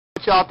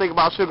What y'all think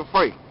about Sugar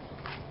Free?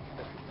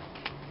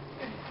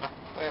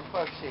 Man,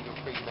 fuck Sugar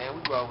Free, man.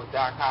 We roll with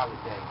Doc Holiday,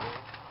 man.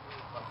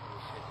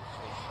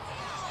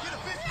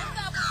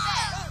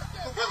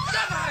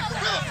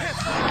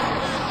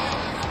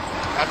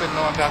 I've been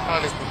knowing Doc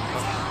Holiday for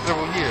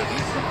several years.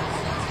 He's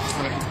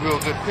been a real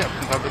good pimp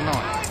since I've been knowing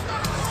him.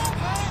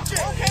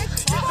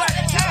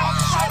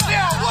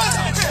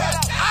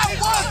 I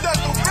was the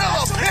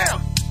gorilla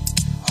pimp.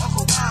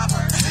 Uncle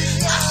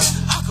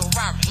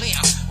Robert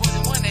Leon was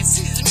the one that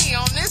seasoned me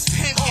on this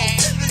pimp game.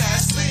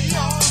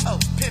 Oh,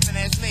 pimpin'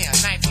 as Leon,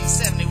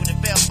 1970 with the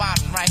bell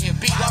bottom right here,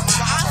 beat up my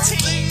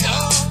auntie.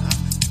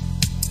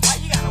 Why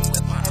you gotta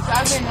whip my auntie?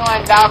 I've been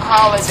knowing Doc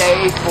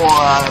Holiday for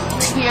a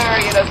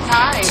period of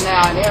time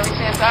now, and ever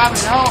since I've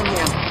known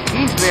him,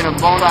 he's been a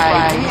bona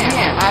fide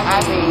pimp.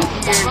 I mean,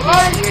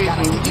 years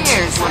and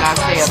years when I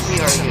say a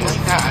period of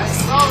time.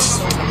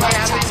 Yeah,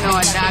 I've been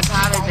knowing Doc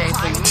Holiday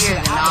for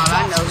years, and all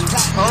I know he's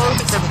supposed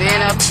to have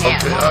been a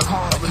pimp.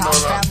 I've been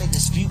knowing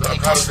They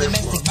cause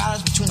domestic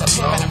violence between a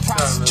pimp and a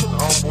prostitute.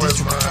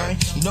 District attorney,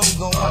 you know we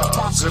gon' want to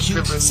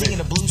prosecute. Singing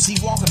the blues, see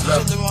walking the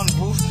fiddler on the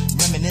roof.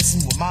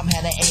 Reminiscing when mom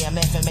had an AM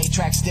FMA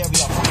track stereo,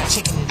 frying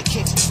chicken in the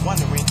kitchen,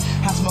 wondering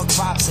how Smokey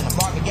Robinson and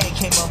Marvin Gaye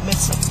came up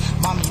missing.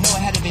 Mama, you know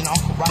it had to been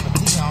Uncle Robert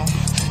Leon.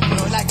 You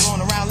know, like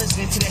going around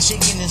listening to that shit,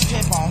 getting this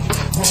pimp on.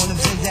 Rolling them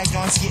zigzag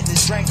joints, getting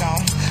this drink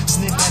on.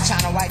 Sniffing that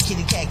China white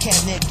kitty cat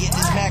catnip, getting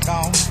this Mac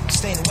on.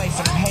 Staying away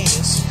from them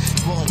haters.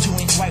 Rolling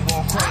 2-inch white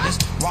wall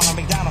craters. Ronald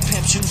McDonald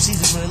pimp shoe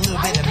season with a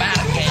little bit of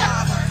Monica.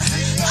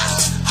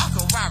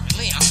 Uncle Robert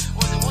Leon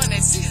was the one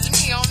that seasoned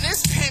me on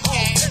this pimp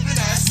game.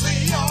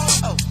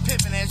 Oh,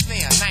 pimpin' as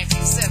Leon,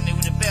 1970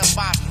 with the bell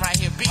bottom right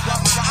here, beat up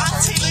my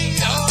auntie.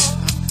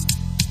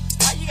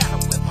 Why you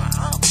gotta whip my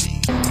auntie?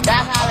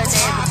 Doc Holiday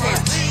is a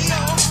pimp.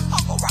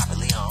 Uncle Robert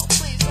Leon,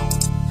 please don't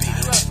beat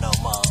her up no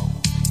more.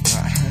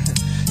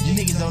 You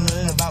niggas don't know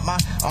nothing about my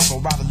Uncle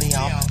Robert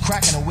Leon.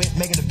 Cracking a whip,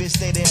 making a bitch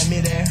stay there in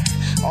midair.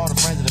 All the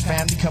friends of the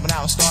family coming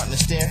out and starting to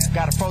stare.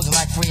 Got her frozen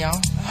like Freon.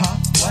 Huh?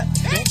 What?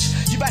 Bitch?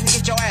 You about to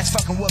get your ass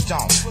fucking whooped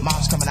on.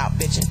 Mom's coming out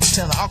bitching,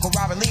 telling Uncle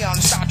Robert Leon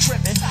to stop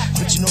tripping.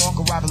 But you know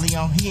Uncle Robert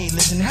Leon, he ain't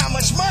listening. How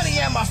much money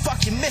am I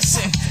fucking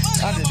missing?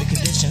 Under the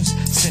conditions,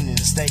 sending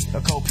the state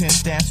a cold pimp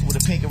stamps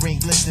with a pinky ring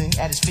glistening.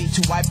 At his feet,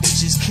 2 white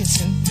bitches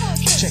kissing.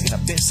 Checking a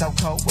bitch so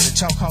cold with a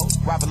chokehold.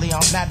 Robert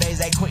Leon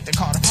nowadays ain't quick to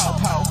call the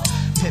po-po.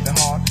 Pimpin'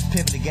 hard,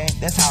 pimpin' the game,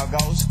 that's how it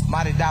goes.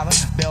 Mighty dollar,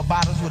 bell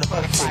bottoms with a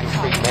butterfly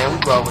coat. Man,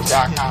 we roll with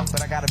Doc Holiday.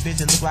 But I got a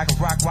bitch that look like a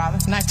Rottweiler.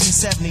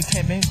 1970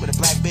 pimpin' with a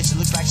black bitch that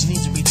looks like she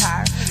needs to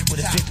retire.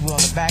 With a 50 wheel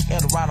on the back,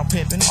 Eldorado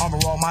pimpin',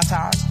 armor all my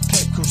tires.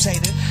 Cape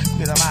Crusader,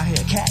 because I'm out here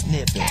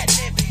catnippin'.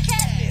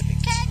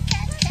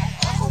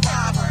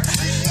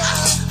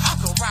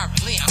 Uncle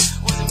Robert Leon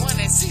was the one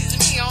that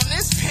seasoned me on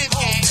this pimp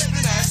game.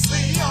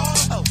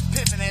 Oh,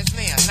 pimpin' as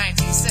Leon,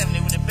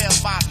 1970 with a bell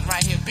bottom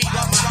right here, beat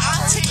up my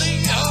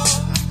auntie.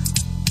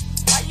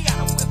 Why you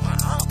gotta whip my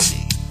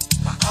auntie?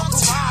 My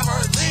Uncle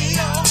Robert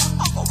Leon.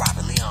 Uncle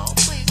Robert Leon,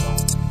 please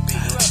don't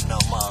beat her up no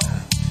more.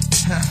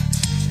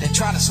 They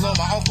try to slow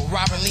my Uncle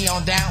Robert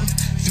Leon down.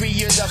 3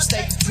 years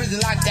upstate, prison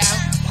lockdown,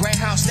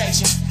 Greyhound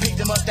station, picked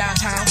them up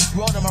downtown,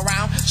 rode them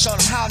around, showed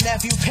them how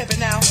nephew pimpin'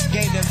 now,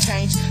 gave them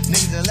change.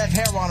 Niggas that left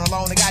heroin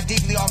alone, they got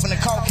deeply off in the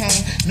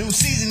cocaine, new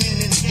seasoning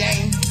in the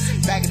game.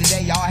 Back in the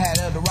day, y'all had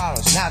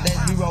Eldorados. Nowadays,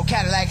 we roll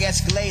Cadillac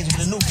Escalades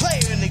with a new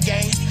player in the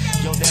game.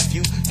 Yo,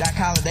 nephew, Doc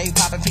Holiday,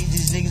 poppin' peas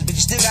these niggas, but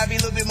you still gotta be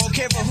a little bit more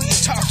careful who you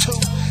talk to.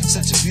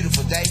 Such a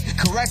beautiful day,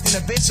 correcting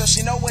a bitch so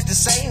she know what to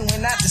say and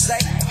when not to say.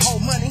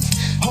 Whole money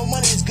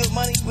is good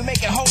money. We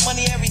making whole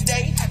money every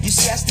day. You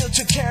see, I still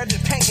took care of the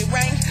painted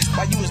ring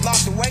while you was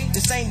locked away. The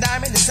same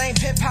diamond, the same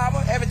pimp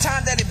power. Every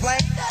time that it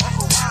blank.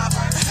 Uncle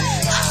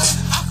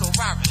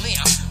Robert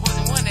Leon was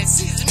the one that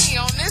seasoned me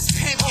on this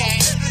pimp game.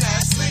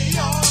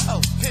 Oh,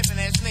 pimpin'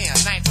 as Leon,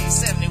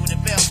 1970 with a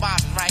bell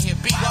bottom right here,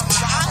 beat up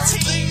my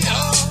auntie.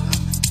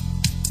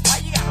 Why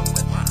you gotta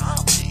whip my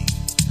auntie?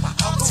 My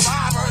Uncle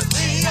Robert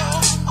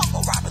Leon. Uncle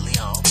Robert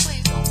Leon,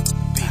 please don't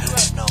beat her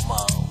up no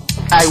more.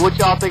 Hey, what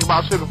y'all think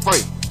about Sugar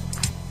Free?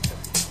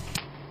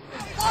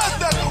 Was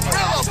the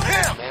gorilla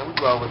pimp. Man, we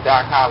roll with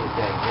Doc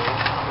Holiday, man.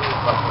 We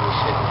ain't fucking with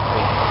shit.